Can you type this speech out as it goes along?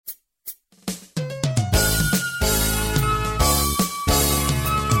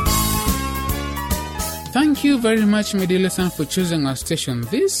Thank you very much, my dear listener, for choosing our station.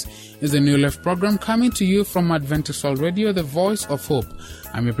 This is the New Life program coming to you from Adventist World Radio, the voice of hope.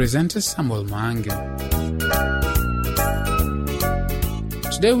 I'm your presenter, Samuel Mange.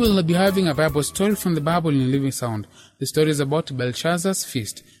 Today we'll be having a Bible story from the Bible in Living Sound. The story is about Belshazzar's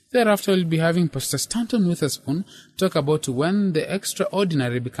feast. Thereafter we'll be having Pastor Stanton Witherspoon talk about when the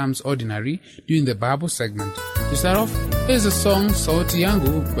extraordinary becomes ordinary during the Bible segment. To start off, here's a song, Sauti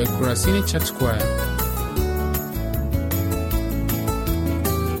Yangu by Kurasini Church Choir.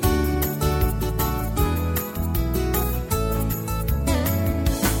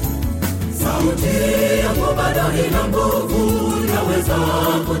 Sauti yangu bado ina nguvu, naweza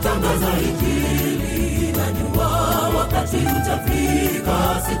kutangaza Injili. Najua wakati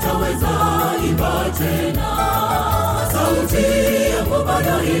utafika, sitaweza imba tena. Sauti yangu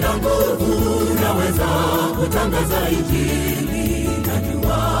bado ina nguvu, naweza kutangaza Injili.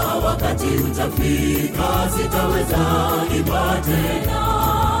 Najua wakati utafika, sitaweza imba tena.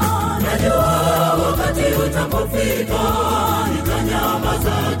 Najua wakati utapofika,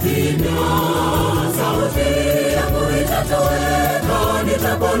 nitanyamaza kimya. Sauti yangu itatoweka,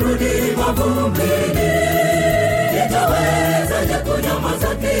 nitaporudi mavumbini. Nitawezaje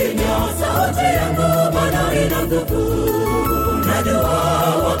kunyamaza kimya? Sauti yangu bado ina nguvu. Najua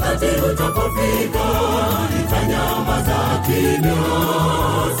wakati utapofika, nitanyamaza kimya.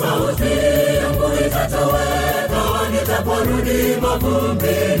 Sauti yangu itatoweka, nitaporudi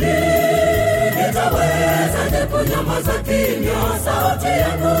mavumbini. Nitawezaje kunyamaza kimya? Sauti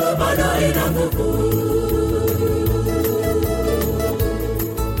yangu bado ina nguvu.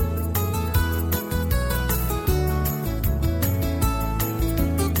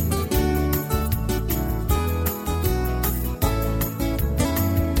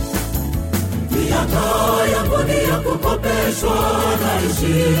 Miaka yangu ni ya kukopeshwa,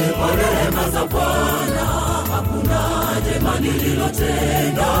 naishi kwa rehema za Bwana. Hakuna jema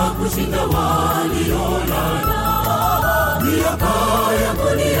nililotenda kushinda waliolala. Miaka yangu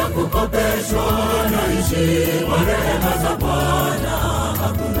ni ya kukopeshwa, naishi kwa rehema za Bwana.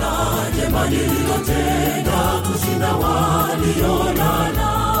 Hakuna jema nililotenda kushinda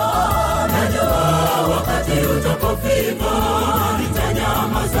waliolala. Najua wakati utapofika,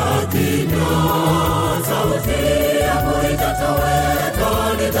 nitanyamaza kimya. Sauti yangu itatoweka,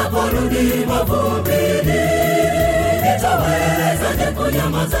 nitaporudi mavumbini. Nitawezaje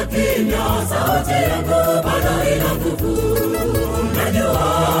kunyamaza kimya? Sauti yangu bado ina nguvu. Najua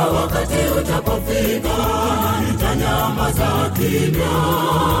wakati utapofika, nitanyamaza kimya.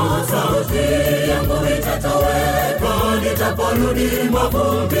 Sauti yangu itatoweka, nitaporudi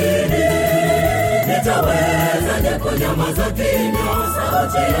mavumbini. Nitawezaje kunyamaza kimya?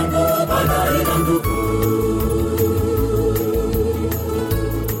 Sauti yangu bado ina nguvu.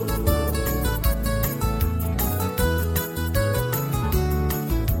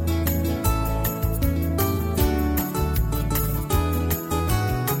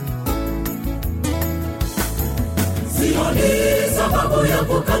 Sioni sababu ya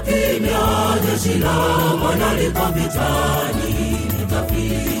kukaa kimya, jeshi la Bwana liko vitani.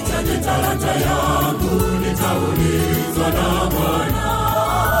 Nitafichaje talanta yangu? Nitaulizwa na Bwana.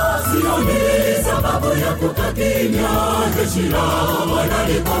 Sioni sababu ya kukaa kimya, jeshi la Bwana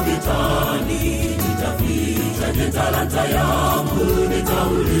liko vitani. Nitafichaje talanta yangu?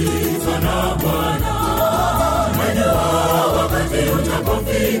 Nitaulizwa na Bwana. Najua wakati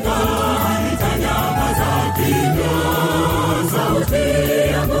utapofika, nitanyamaza kimya. Sauti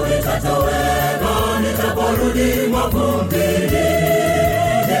yangu itatoweka, nitaporudi mavumbini.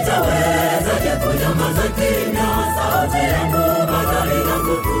 Nitawezaje kunyamaza kimya? Sauti yangu bado ina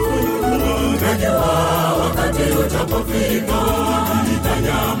nguvu. Najua wakati utapofika,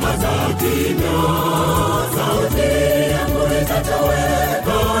 nitanyamaza kimya. Sauti yangu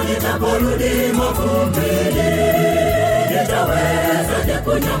itatoweka, nitaporudi mavumbini. Nitawezaje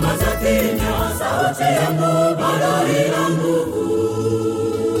kunyamaza kimya? Sauti yangu bado ina nguvu.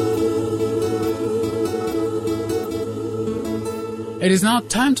 It is now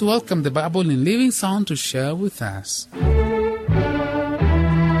time to welcome the Bible in Living Sound to share with us.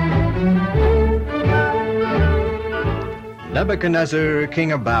 Nebuchadnezzar,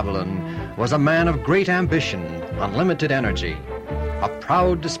 king of Babylon, was a man of great ambition, unlimited energy, a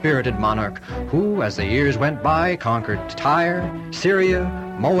proud-spirited monarch who, as the years went by, conquered Tyre, Syria,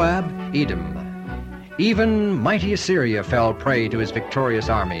 Moab, Edom. Even mighty Assyria fell prey to his victorious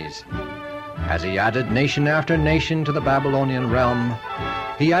armies. As he added nation after nation to the Babylonian realm,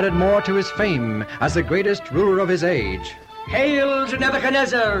 he added more to his fame as the greatest ruler of his age. Hail to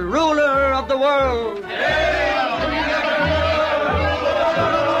Nebuchadnezzar, ruler of the world! Hail to Nebuchadnezzar, ruler of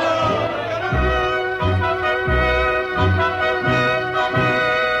the world!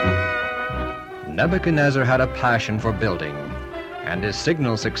 Nebuchadnezzar had a passion for building, and his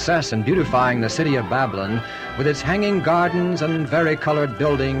signal success in beautifying the city of Babylon with its hanging gardens and varicolored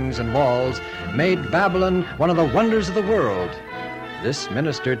buildings and walls made Babylon one of the wonders of the world. This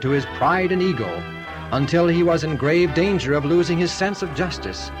ministered to his pride and ego until he was in grave danger of losing his sense of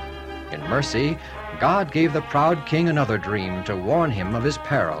justice. In mercy, God gave the proud king another dream to warn him of his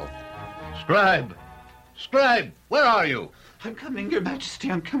peril. Scribe! Scribe! Where are you? I'm coming, Your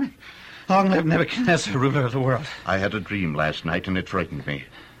Majesty, I'm coming. Long live Nebuchadnezzar, ruler of the world. I had a dream last night, and it frightened me.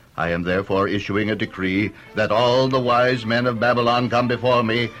 I am therefore issuing a decree that all the wise men of Babylon come before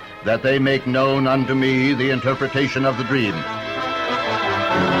me, that they make known unto me the interpretation of the dream.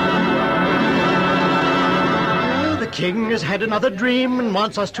 The king has had another dream and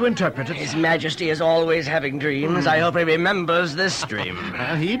wants us to interpret it. His Majesty is always having dreams. I hope he remembers this dream.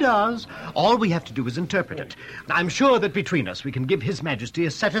 He does. All we have to do is interpret it. I'm sure that between us we can give His Majesty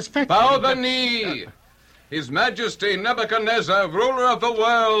a satisfactory... Bow the knee! His Majesty Nebuchadnezzar, ruler of the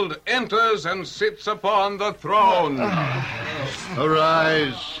world, enters and sits upon the throne.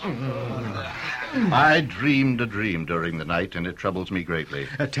 Arise. I dreamed a dream during the night, and it troubles me greatly.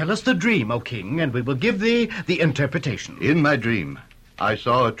 Tell us the dream, O king, and we will give thee the interpretation. In my dream, I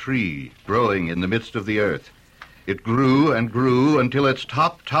saw a tree growing in the midst of the earth. It grew and grew until its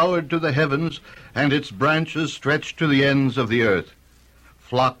top towered to the heavens, and its branches stretched to the ends of the earth.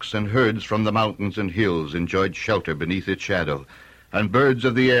 Flocks and herds from the mountains and hills enjoyed shelter beneath its shadow, and birds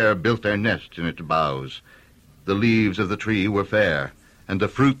of the air built their nests in its boughs. The leaves of the tree were fair, and the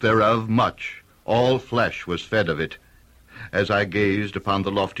fruit thereof much. All flesh was fed of it. As I gazed upon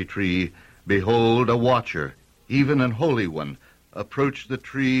the lofty tree, behold, a watcher, even an holy one, approached the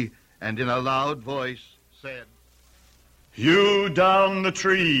tree, and in a loud voice said, Hew down the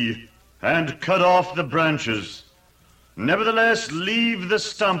tree, and cut off the branches. Nevertheless, leave the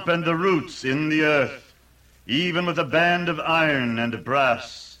stump and the roots in the earth, even with a band of iron and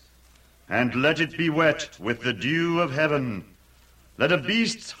brass. And let it be wet with the dew of heaven. Let a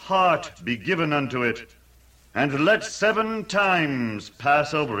beast's heart be given unto it, and let 7 times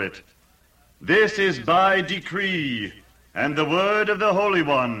pass over it. This is by decree, and the word of the Holy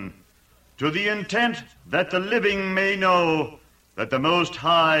One, to the intent that the living may know that the Most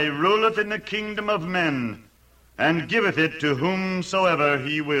High ruleth in the kingdom of men, and giveth it to whomsoever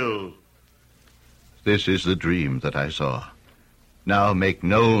he will. This is the dream that I saw. Now make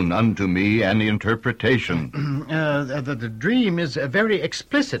known unto me an interpretation. The dream is very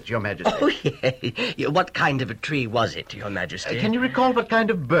explicit, Your Majesty. Oh, yeah. What kind of a tree was it, Your Majesty? Can you recall what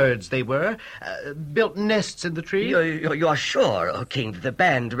kind of birds they were? Built nests in the tree? You're sure, O King, that the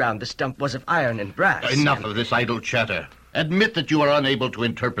band around the stump was of iron and brass? Enough of this idle chatter. Admit that you are unable to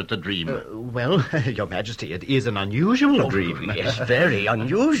interpret the dream. Well, Your Majesty, it is an unusual dream. Yes, very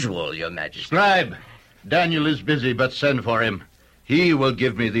unusual, Your Majesty. Scribe, Daniel is busy, but send for him. He will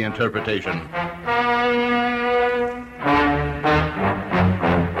give me the interpretation.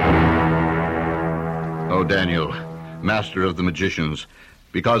 O Daniel, master of the magicians,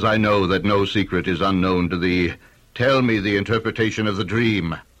 because I know that no secret is unknown to thee, tell me the interpretation of the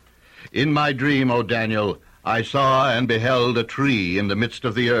dream. In my dream, O Daniel, I saw and beheld a tree in the midst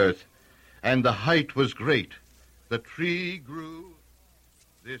of the earth, and the height was great. The tree grew.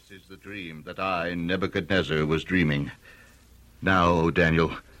 This is the dream that I, Nebuchadnezzar, was dreaming. Now, O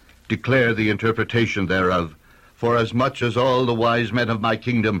Daniel, declare the interpretation thereof, for as much as all the wise men of my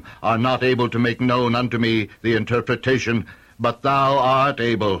kingdom are not able to make known unto me the interpretation, but thou art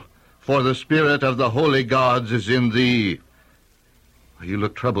able, for the spirit of the holy gods is in thee. You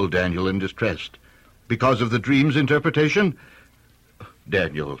look troubled, Daniel, and distressed. Because of the dream's interpretation?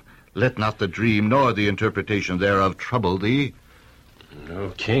 Daniel, let not the dream nor the interpretation thereof trouble thee.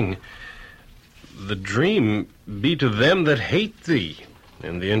 No, King. The dream be to them that hate thee,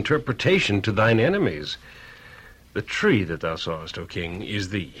 and the interpretation to thine enemies. The tree that thou sawest, O king, is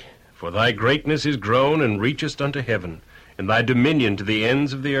thee. For thy greatness is grown and reachest unto heaven, and thy dominion to the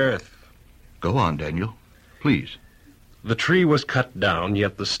ends of the earth. Go on, Daniel, please. The tree was cut down,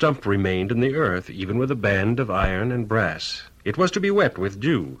 yet the stump remained in the earth, even with a band of iron and brass. It was to be wet with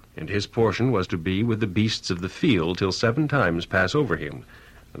dew, and his portion was to be with the beasts of the field till 7 times pass over him.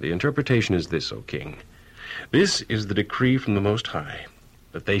 The interpretation is this, O king. This is the decree from the Most High,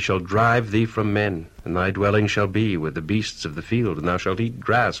 that they shall drive thee from men, and thy dwelling shall be with the beasts of the field, and thou shalt eat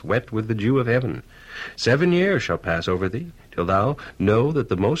grass wet with the dew of heaven. 7 years shall pass over thee, till thou know that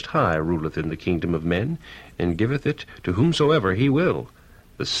the Most High ruleth in the kingdom of men, and giveth it to whomsoever he will.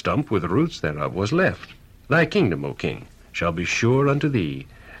 The stump with the roots thereof was left. Thy kingdom, O king, shall be sure unto thee,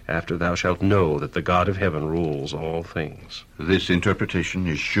 after thou shalt know that the God of heaven rules all things. This interpretation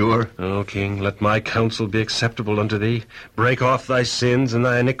is sure? O king, let my counsel be acceptable unto thee. Break off thy sins and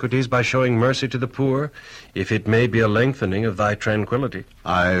thy iniquities by showing mercy to the poor, if it may be a lengthening of thy tranquility.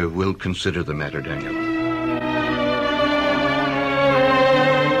 I will consider the matter, Daniel.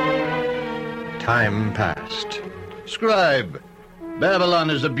 Time passed. Scribe, Babylon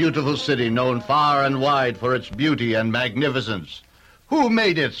is a beautiful city known far and wide for its beauty and magnificence. Who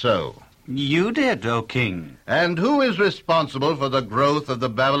made it so? You did, O king. And who is responsible for the growth of the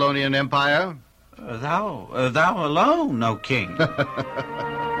Babylonian Empire? Thou alone, O king.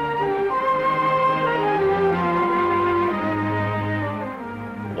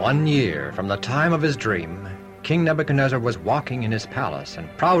 1 year from the time of his dream, King Nebuchadnezzar was walking in his palace and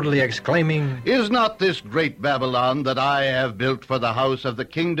proudly exclaiming, Is not this great Babylon that I have built for the house of the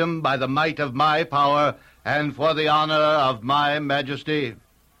kingdom by the might of my power and for the honor of my majesty?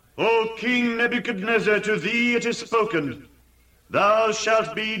 O King Nebuchadnezzar, to thee it is spoken, Thou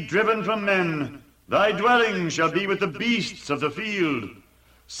shalt be driven from men, thy dwelling shall be with the beasts of the field.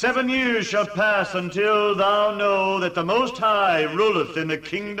 7 years shall pass until thou know that the Most High ruleth in the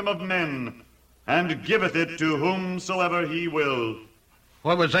kingdom of men, and giveth it to whomsoever he will.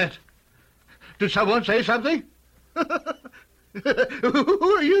 What was that? Did someone say something?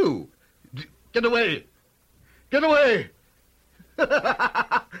 Who are you? Get away! Get away!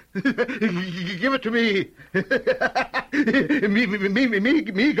 Give it to me.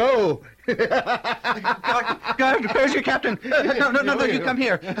 me go. Persia, Captain. No, you come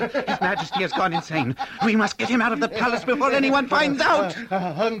here. His Majesty has gone insane. We must get him out of the palace before anyone finds out.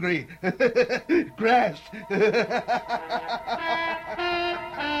 Hungry. Grass.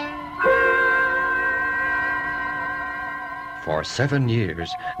 For 7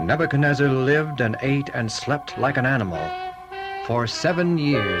 years, Nebuchadnezzar lived and ate and slept like an animal. For 7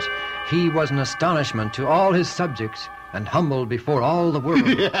 years, he was an astonishment to all his subjects and humbled before all the world.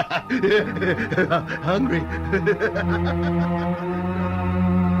 Hungry.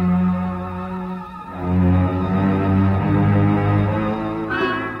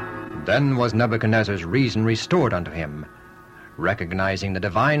 Then was Nebuchadnezzar's reason restored unto him. Recognizing the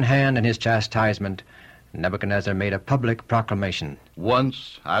divine hand in his chastisement, Nebuchadnezzar made a public proclamation.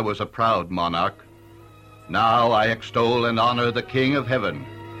 Once I was a proud monarch. Now I extol and honor the King of Heaven.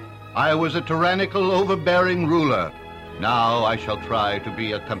 I was a tyrannical, overbearing ruler. Now I shall try to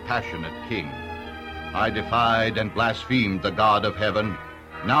be a compassionate king. I defied and blasphemed the God of heaven.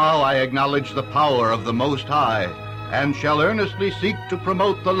 Now I acknowledge the power of the Most High, and shall earnestly seek to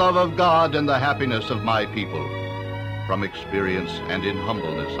promote the love of God and the happiness of my people. From experience and in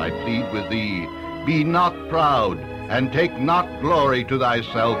humbleness I plead with thee, be not proud, and take not glory to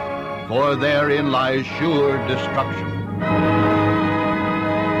thyself, for therein lies sure destruction.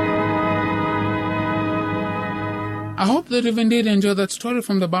 I hope that you've indeed enjoyed that story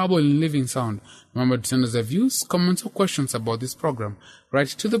from the Bible in Living Sound. Remember to send us your views, comments, or questions about this program. Write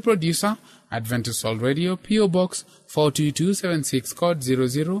to the producer, Adventist World Radio, P.O. Box 42276, code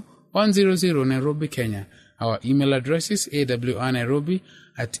 00100, Nairobi, Kenya. Our email address is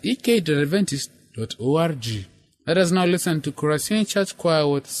awrnairobi@ek.adventist.org. Let us now listen to Kurasini Church Choir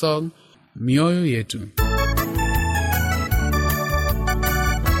with the song Mioyo Yetu.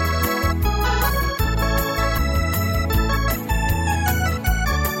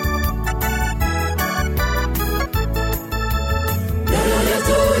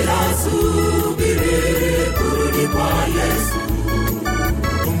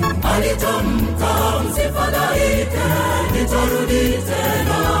 Alitamka msifadhaike, nitarudi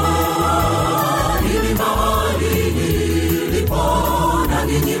tena. Mimi mahali nilipo na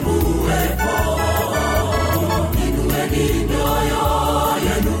ninyi muwepo. Inueni mioyo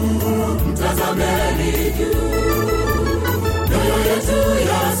yenu, mtazameni juu. Mioyo yetu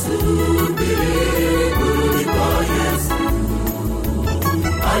yasubiri kurudi kwa Yesu.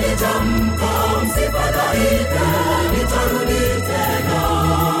 Alitamka msifadhaike, nitarudi tena.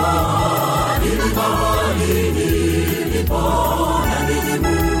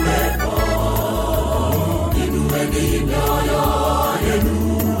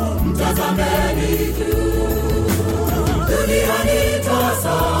 Duniani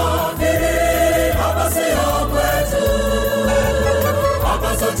twasafiri, hapa sio kwetu.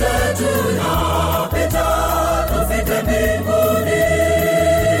 Hapa sote tunapita, tufike mbinguni.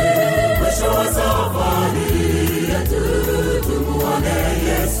 Mwisho wa safari yetu, tumuone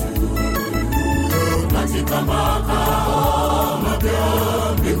Yesu katika makao mapya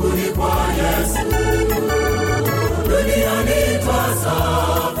mbinguni kwa Yesu. Duniani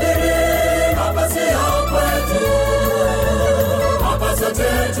twasafiri, hapa sio kwetu. Hapa sote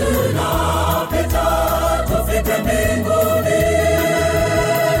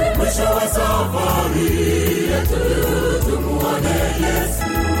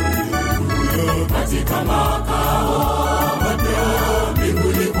katika makao mapya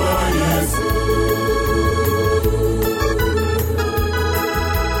mbinguni kwa Yesu.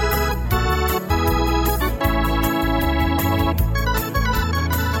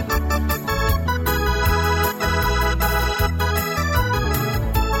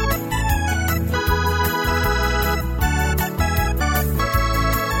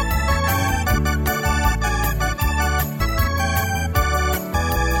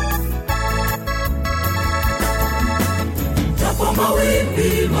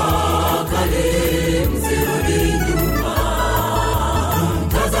 Mawimbi makali, msirudi nyuma.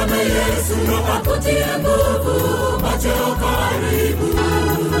 Tazame Yesu akutie nguvu, macho karibu.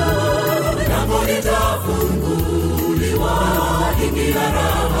 Lango litafunguliwa, ingia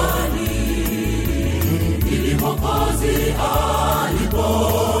rahani. Ili Mwokozi alipo,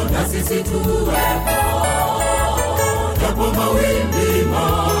 na sisi tuwepo. Japo mawimbi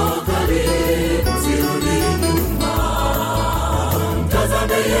makali, msirudi nyuma.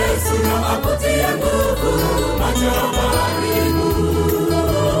 Tazame Yesu akutie nguvu, macho karibu.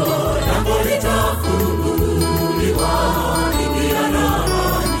 Lango litafunguliwa, ingia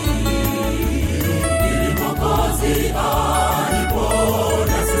rahani. Ili Mwokozi alipo,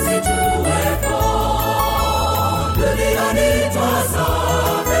 na sisi tuwepo. Duniani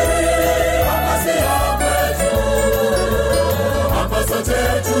twasafiri, hapa sio kwetu. Hapa sote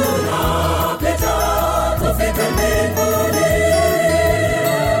tunapita, tufike mbinguni.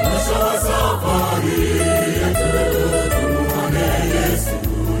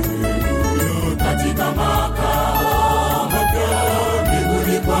 Katika makao mapya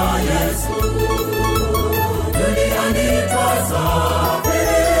mbinguni kwa Yesu. Duniani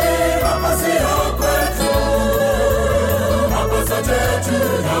twasafiri, hapa sio kwetu. Hapa sote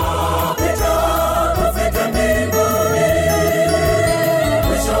tunapita, tufike mbinguni.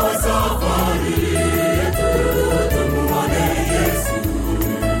 Mwisho wa safari yetu tumuone Yesu.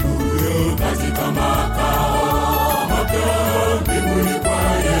 Katika makao mapya mbinguni kwa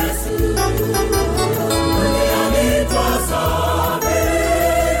Yesu. Duniani twasafiri,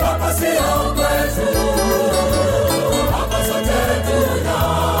 hapa sio kwetu. Hapa sote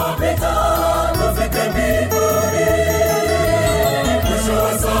tunapita, tufike mbinguni. Mwisho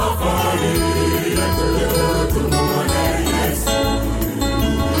wa safari yetu tumuone Yesu.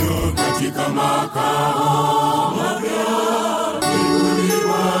 Katika makao mapya mbinguni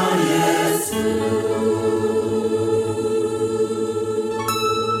kwa Yesu.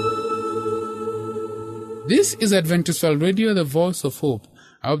 This is Adventist World Radio, the voice of hope.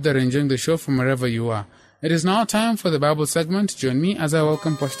 I hope that you're enjoying the show from wherever you are. It is now time for the Bible segment. Join me as I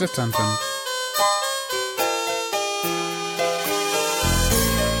welcome Pastor Stanton.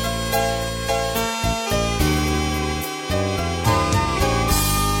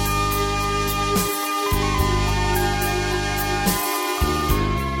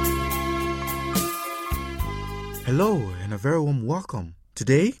 Hello and a very warm welcome.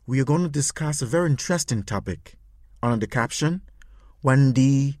 Today we are going to discuss a very interesting topic under the caption, When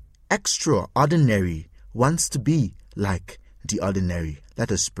the Extraordinary Wants to Be Like the Ordinary.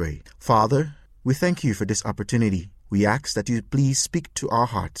 Let us pray. Father, we thank you for this opportunity. We ask that you please speak to our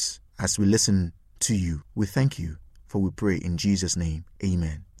hearts as we listen to you. We thank you, for we pray in Jesus' name.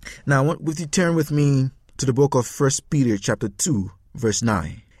 Amen. Now, I want you to turn with me to the book of 1 Peter chapter 2, verse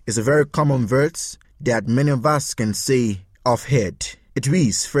 9. It's a very common verse that many of us can say offhand. It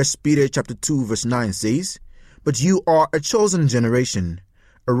reads, 1 Peter chapter 2, verse 9 says, But you are a chosen generation,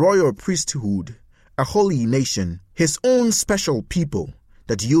 a royal priesthood, a holy nation, his own special people,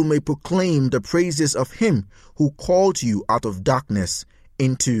 that you may proclaim the praises of him who called you out of darkness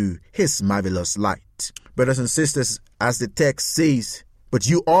into his marvelous light. Brothers and sisters, as the text says, but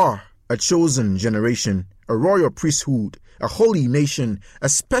you are a chosen generation, a royal priesthood, a holy nation, a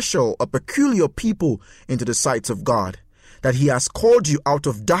special, a peculiar people into the sight of God, that he has called you out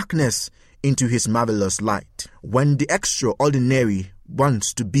of darkness into his marvelous light. When the extraordinary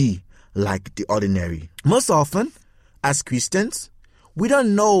wants to be like the ordinary. Most often, as Christians, we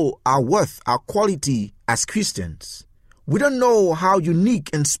don't know our worth, our quality as Christians. We don't know how unique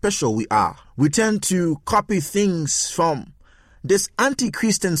and special we are. We tend to copy things from this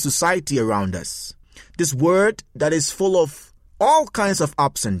anti-Christian society around us. This world that is full of all kinds of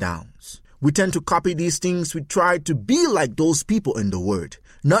ups and downs. We tend to copy these things. We try to be like those people in the world,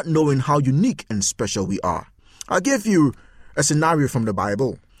 not knowing how unique and special we are. I'll give you a scenario from the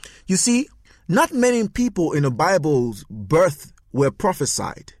Bible. You see, not many people in the Bible's birth were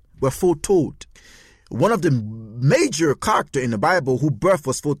prophesied, were foretold. One of the major characters in the Bible whose birth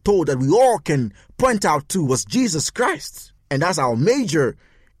was foretold that we all can point out to was Jesus Christ. And that's our major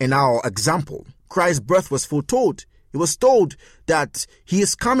and our example. Christ's birth was foretold. It was told that he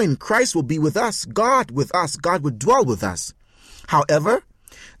is coming. Christ will be with us. God with us. God will dwell with us. However,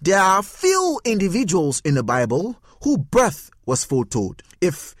 there are few individuals in the Bible whose birth was foretold.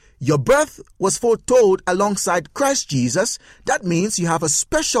 If your birth was foretold alongside Christ Jesus, that means you have a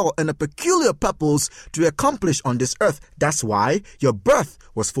special and a peculiar purpose to accomplish on this earth. That's why your birth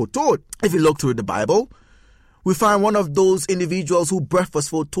was foretold. If you look through the Bible, we find one of those individuals whose birth was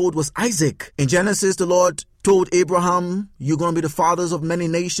foretold was Isaac. In Genesis, the Lord told Abraham, you're going to be the fathers of many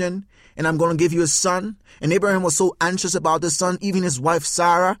nations, and I'm going to give you a son. And Abraham was so anxious about the son, even his wife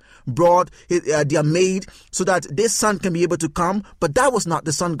Sarah brought their maid so that this son can be able to come. But that was not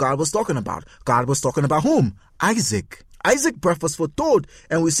the son God was talking about. God was talking about whom? Isaac. Isaac's birth was foretold,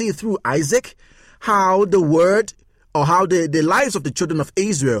 and we see through Isaac how the word or how the lives of the children of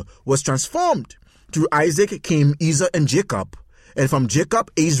Israel was transformed. Through Isaac came Esau and Jacob. And from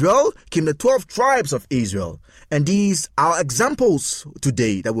Jacob, Israel, came the 12 tribes of Israel. And these are examples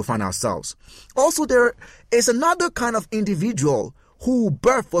today that we find ourselves. Also, there is another kind of individual whose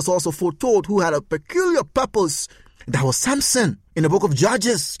birth was also foretold, who had a peculiar purpose. That was Samson in the book of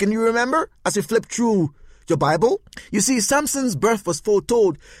Judges. Can you remember? As you flip through your Bible, you see Samson's birth was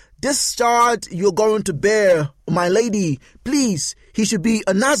foretold. This child you're going to bear, my lady, please, he should be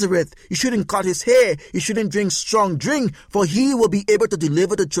a Nazareth. You shouldn't cut his hair. You shouldn't drink strong drink, for he will be able to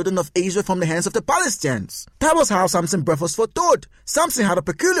deliver the children of Israel from the hands of the Palestinians. That was how Samson's birth was foretold. Samson had a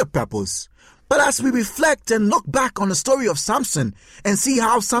peculiar purpose. But as we reflect and look back on the story of Samson and see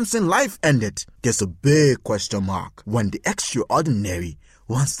how Samson's life ended, there's a big question mark when the extraordinary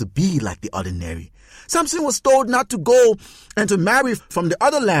wants to be like the ordinary. Samson was told not to go and to marry from the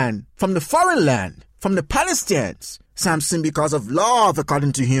other land, from the foreign land, from the Palestinians. Samson, because of love,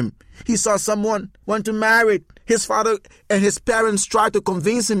 according to him, he saw someone want to marry. His father and his parents tried to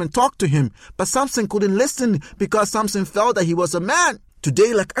convince him and talk to him, but Samson couldn't listen because Samson felt that he was a man.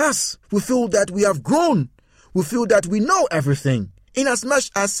 Today, like us, we feel that we have grown. We feel that we know everything. Inasmuch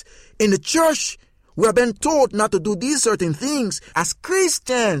as in the church, we have been told not to do these certain things as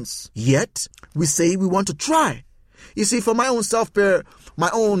Christians. Yet, we say we want to try. You see, for my own my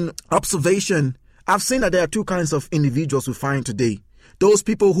own observation, I've seen that there are two kinds of individuals we find today. Those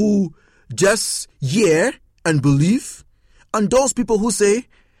people who just hear and believe, and those people who say,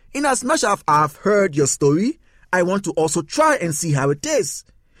 inasmuch as I've heard your story, I want to also try and see how it is.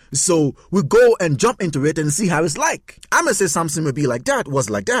 So we go and jump into it and see how it's like. I may say Samson may be like that, was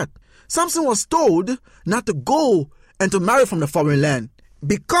like that. Samson was told not to go and to marry from the foreign land.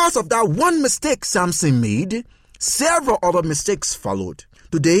 Because of that one mistake Samson made, several other mistakes followed.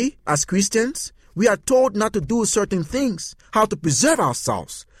 Today, as Christians, we are told not to do certain things, how to preserve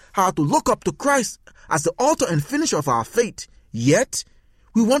ourselves, how to look up to Christ as the author and finisher of our faith. Yet,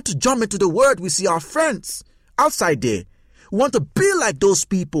 we want to jump into the word. We see our friends outside there. We want to be like those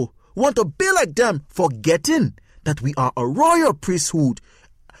people. We want to be like them, forgetting that we are a royal priesthood,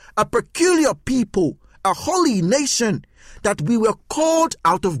 a peculiar people, a holy nation, that we were called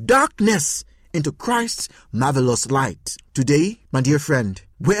out of darkness into Christ's marvelous light. Today, my dear friend,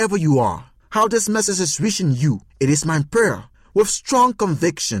 wherever you are, how this message is reaching you, it is my prayer with strong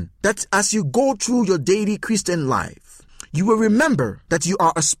conviction that as you go through your daily Christian life, you will remember that you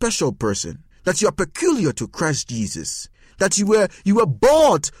are a special person, that you are peculiar to Christ Jesus, that you were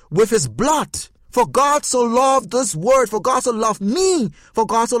bought with his blood. For God so loved this world, for God so loved me, for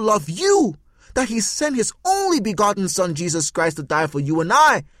God so loved you, that he sent his only begotten Son, Jesus Christ, to die for you and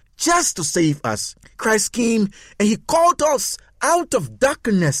I, just to save us. Christ came and he called us out of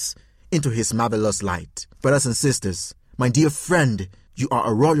darkness into his marvelous light. Brothers and sisters, my dear friend, you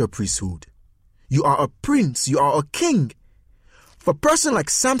are a royal priesthood. You are a prince. You are a king. For a person like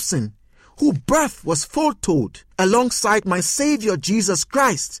Samson, whose birth was foretold alongside my Savior Jesus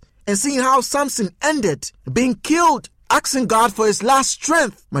Christ, and seeing how Samson ended, being killed, asking God for his last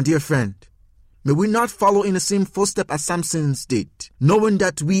strength, my dear friend, may we not follow in the same footstep as Samson's did, knowing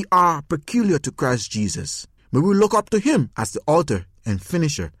that we are peculiar to Christ Jesus. May we look up to him as the author and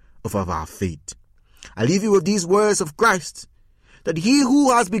finisher of our faith. I leave you with these words of Christ, that he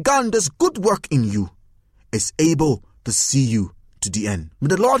who has begun this good work in you is able to see you to the end. May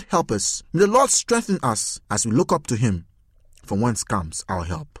the Lord help us. May the Lord strengthen us as we look up to him, from whence comes our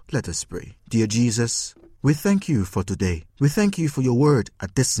help. Let us pray. Dear Jesus, we thank you for today. We thank you for your word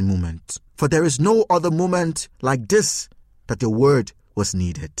at this moment. For there is no other moment like this that your word was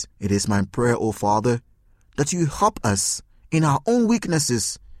needed. It is my prayer, O Father, that you help us in our own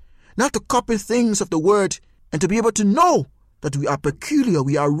weaknesses, not to copy things of the word, and to be able to know that we are peculiar,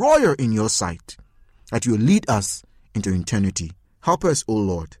 we are royal in your sight, that you will lead us into eternity. Help us, O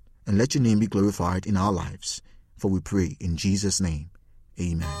Lord, and let your name be glorified in our lives. For we pray in Jesus' name.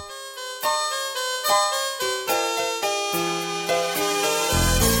 Amen.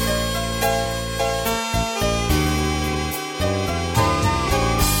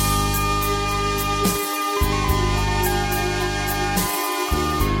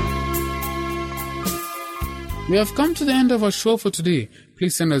 We have come to the end of our show for today.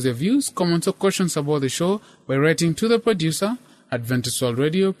 Please send us your views, comments, or questions about the show by writing to the producer, Adventist World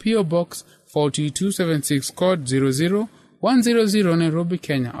Radio, P.O. Box 42276, code 00100, Nairobi,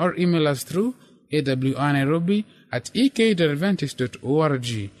 Kenya, or email us through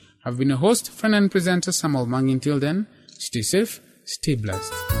awrnairobi@ek.adventist.org. I've been a host, friend, and presenter, Samuel Mangi. Until then, stay safe, stay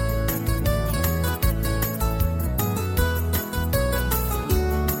blessed.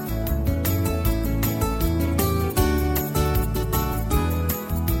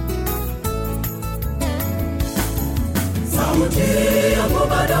 Sauti yangu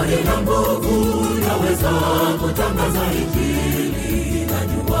bado ina nguvu, naweza kutangaza Injili.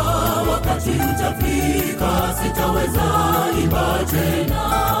 Najua wakati utafika, sitaweza imba tena.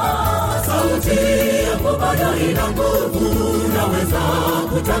 Sauti yangu bado ina nguvu, naweza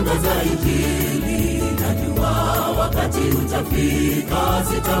kutangaza Injili. Najua wakati utafika,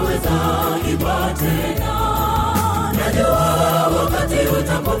 sitaweza imba tena. Najua wakati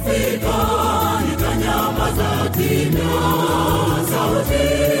utapofika, nitanyamaza kimya. Sauti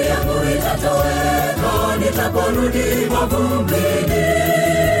yangu itatoweka, nitaporudi mavumbini.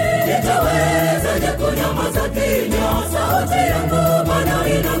 Nitawezaje kunyamaza kimya? Sauti yangu bado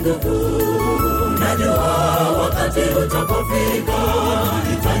ina nguvu. Najua wakati utapofika,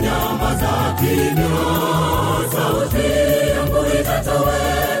 nitanyamaza kimya. Sauti yangu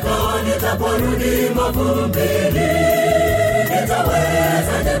itatoweka, nitaporudi mavumbini.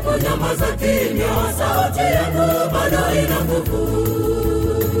 Nitawezaje kunyamaza kimya? Sauti yangu bado ina nguvu.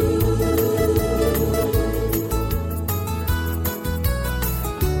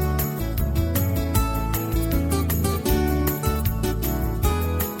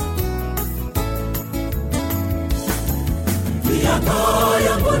 Miaka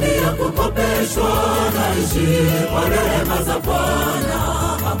yangu ni ya kukopeshwa, naishi kwa rehema za Bwana.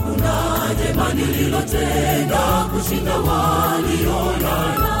 Hakuna jema nililotenda kushinda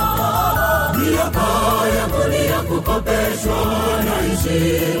waliolala. Miaka yangu ni ya kukopeshwa, naishi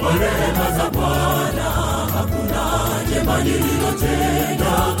kwa rehema za Bwana. Hakuna jema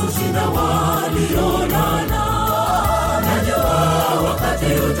nililotenda kushinda waliolala. Najua wakati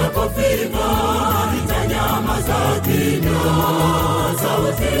utapofika, nitanyamaza kimya.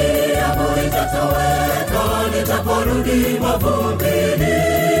 Sauti yangu itatoweka, nitaporudi mavumbini.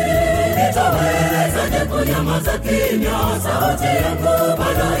 Nitawezaje kunyamaza kimya? Sauti yangu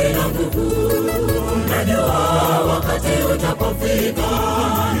bado ina nguvu. Najua wakati utapofika,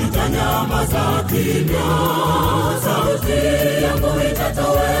 nitanyamaza kimya. Sauti yangu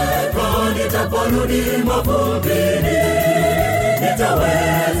itatoweka, nitaporudi mavumbini.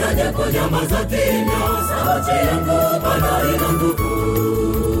 Nitawezaje kunyamaza kimya? Sauti yangu bado ina nguvu.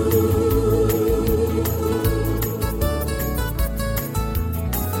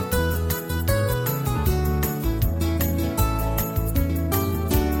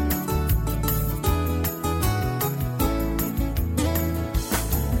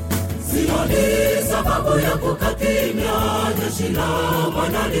 Sioni sababu ya kukaa kimya, jeshi la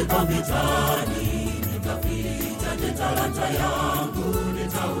Bwana liko vitani. Nitafichaje talanta yangu,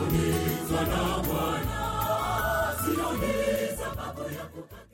 nitaulizwa na Bwana. Sioni sababu ya kukaa